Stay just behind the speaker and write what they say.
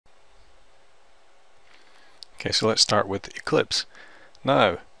Okay, so let's start with Eclipse.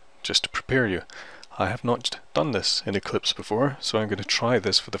 Now, just to prepare you, I have not done this in Eclipse before, so I'm going to try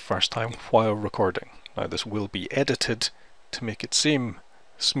this for the first time while recording. Now this will be edited to make it seem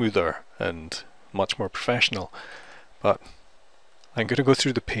smoother and much more professional, but I'm going to go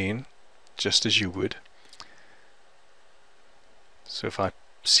through the pain just as you would. So if I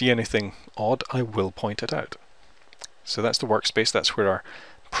see anything odd, I will point it out. So that's the workspace, that's where our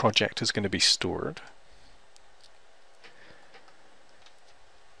project is going to be stored.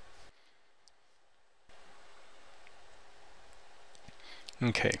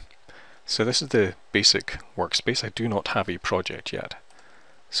 Okay, so this is the basic workspace. I do not have a project yet.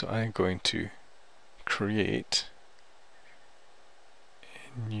 So I'm going to create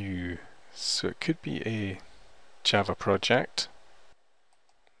a new, so it could be a Java project.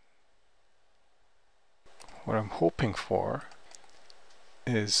 What I'm hoping for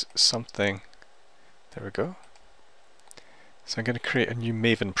is something, there we go. So I'm going to create a new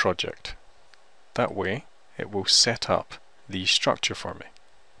Maven project. That way it will set up the structure for me.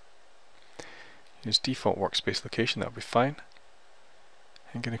 Use default workspace location, that'll be fine.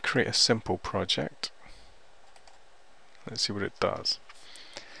 I'm going to create a simple project. Let's see what it does.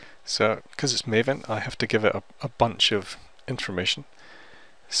 So, because it's Maven, I have to give it a bunch of information.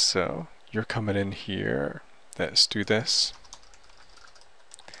 So, you're coming in here. Let's do this.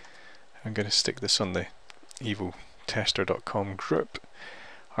 I'm going to stick this on the eviltester.com group.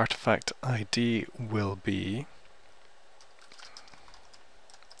 Artifact ID will be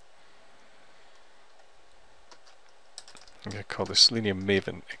I'm going to call this Selenium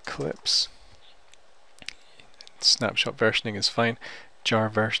Maven Eclipse. Snapshot versioning is fine. Jar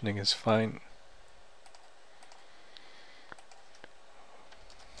versioning is fine.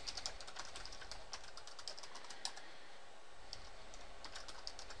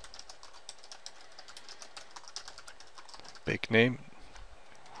 Big name,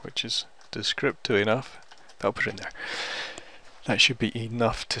 which is descriptive enough. I'll put it in there. That should be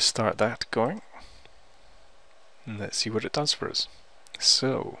enough to start that going. And let's see what it does for us.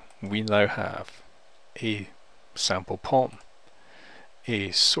 So we now have a sample POM,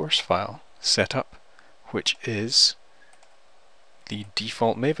 a source file set up, which is the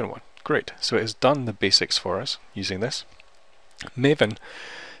default Maven one. Great, so it has done the basics for us using this. Maven,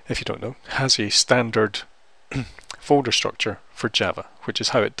 if you don't know, has a standard folder structure for Java, which is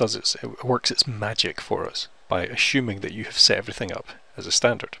how it does it. It works its magic for us by assuming that you have set everything up as a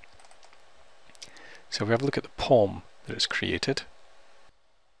standard. So if we have a look at the POM that it's created.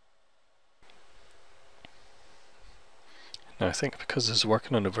 Now I think because this is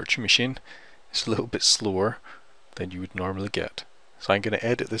working on a virtual machine, it's a little bit slower than you would normally get. So I'm going to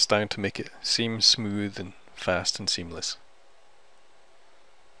edit this down to make it seem smooth and fast and seamless.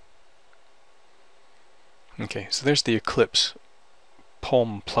 Okay, so there's the Eclipse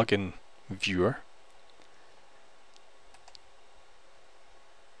POM plugin viewer.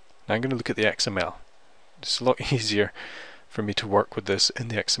 Now I'm going to look at the XML. It's a lot easier for me to work with this in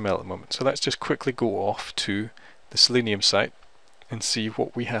the XML at the moment. So let's just quickly go off to the Selenium site and see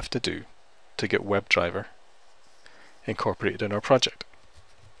what we have to do to get WebDriver incorporated in our project.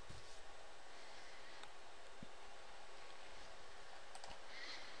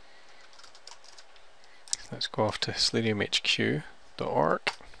 Let's go off to seleniumhq.org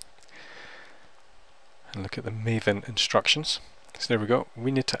and look at the Maven instructions. So there we go.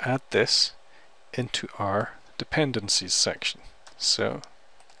 We need to add this into our dependencies section. So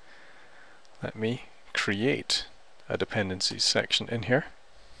let me create a dependencies section in here.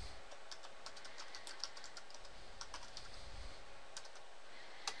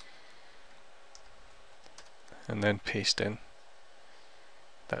 And then paste in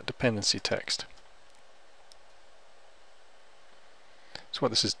that dependency text. So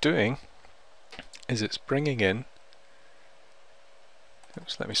what this is doing is it's bringing in,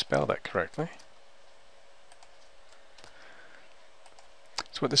 oops, let me spell that correctly.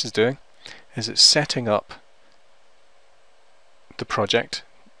 So what this is doing is it's setting up the project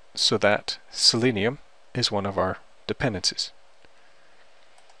so that Selenium is one of our dependencies.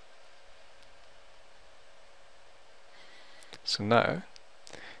 So now,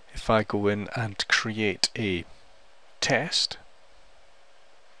 if I go in and create a test,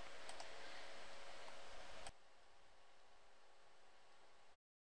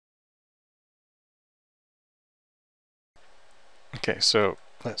 okay, so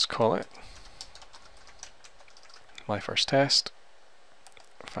let's call it my first test.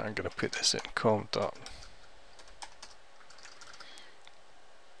 If I'm going to put this in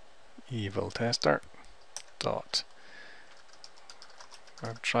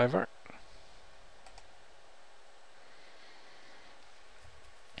com.eviltester.webdriver.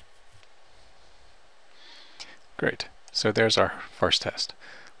 Great. So there's our first test.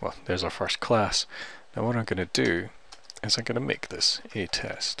 Well, there's our first class. Now what I'm going to do is I'm going to make this a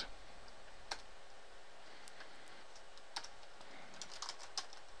test.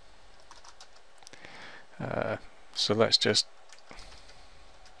 So let's just,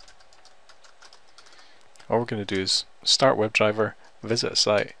 all we're going to do is start WebDriver, visit a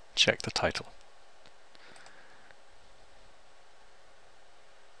site, check the title.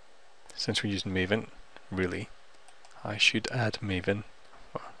 Since we're using Maven, really, I should add Maven,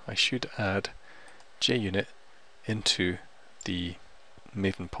 I should add JUnit into the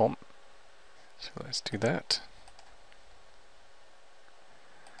Maven POM. So let's do that.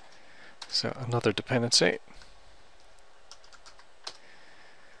 So another dependency.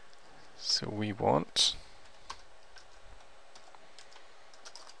 So we want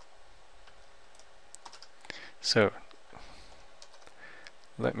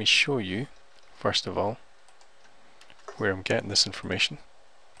let me show you first of all where I'm getting this information.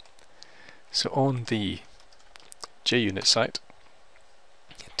 So on the JUnit site,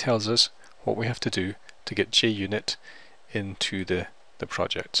 it tells us what we have to do to get JUnit into the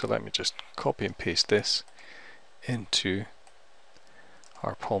project. So let me just copy and paste this into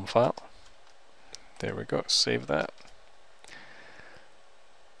our POM file. There we go, save that.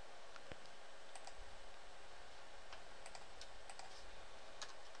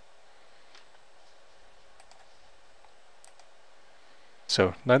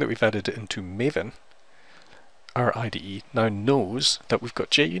 So now that we've added it into Maven, our IDE now knows that we've got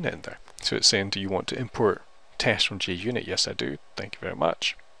JUnit in there. So it's saying, do you want to import tests from JUnit? Yes, I do. Thank you very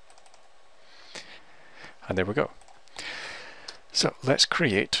much. And there we go. So let's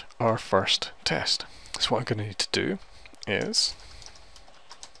create our first test. So what I'm going to need to do is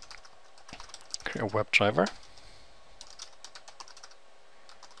create a WebDriver.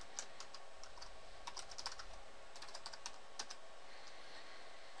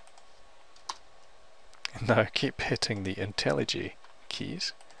 And now keep hitting the IntelliJ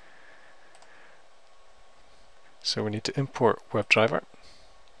keys. So we need to import WebDriver.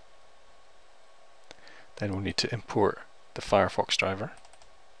 Then we'll need to import the Firefox driver,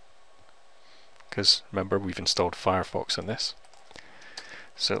 because remember we've installed Firefox in this.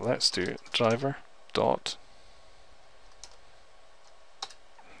 So let's do driver dot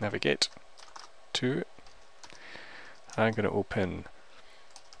navigate to, I'm going to open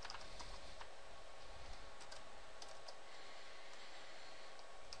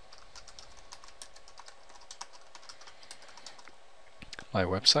my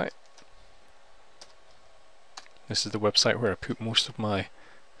website. This is the website where I put most of my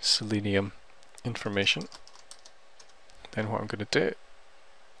Selenium information. Then what I'm going to do,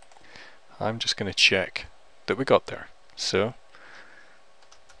 I'm just going to check that we got there. So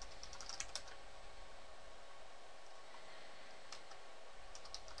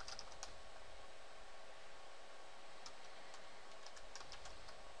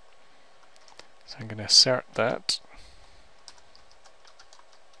I'm going to assert that.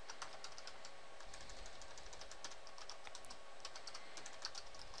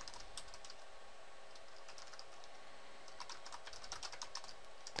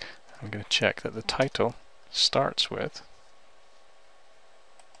 I'm going to check that the title starts with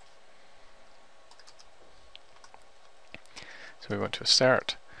so we want to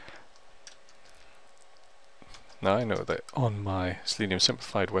assert. Now I know that on my Selenium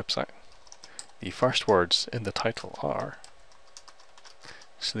Simplified website, the first words in the title are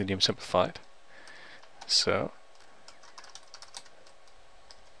Selenium Simplified. So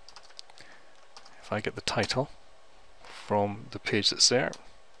if I get the title from the page that's there,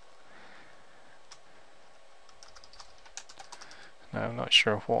 now I'm not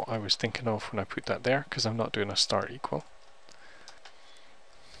sure what I was thinking of when I put that there, because I'm not doing a start equal.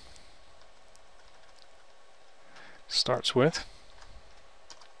 Starts with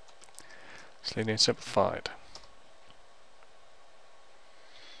Selenium Simplified.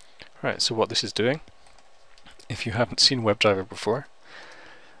 Right, so what this is doing, if you haven't seen WebDriver before,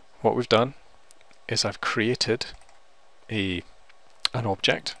 what we've done is I've created an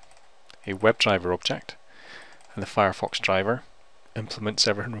object, a WebDriver object, and the Firefox driver implements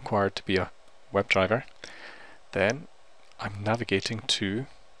everything required to be a WebDriver. Then I'm navigating to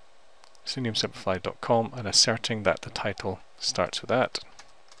seleniumsimplified.com and asserting that the title starts with that.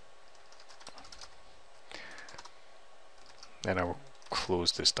 Then I will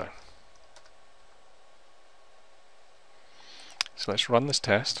close this down. So let's run this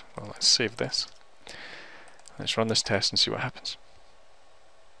test. Well, let's save this. Let's run this test and see what happens.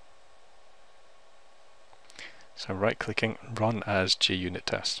 So I'm right clicking, run as JUnit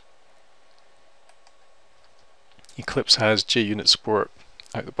test. Eclipse has JUnit support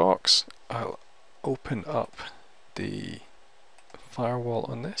out the box. I'll open up the firewall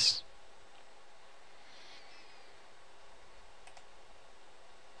on this.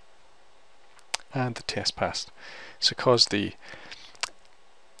 And the test passed. So because the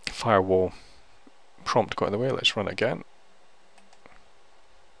firewall prompt got in the way, let's run it again.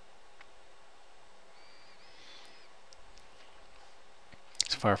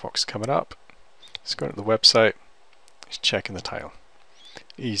 So Firefox is coming up. It's going to the website. It's checking the title.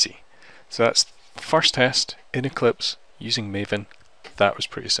 Easy. So that's the first test in Eclipse using Maven. That was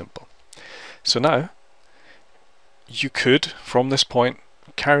pretty simple. So now you could, from this point,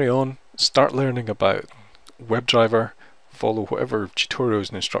 carry on, start learning about WebDriver, follow whatever tutorials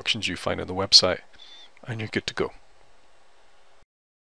and instructions you find on the website, and you're good to go.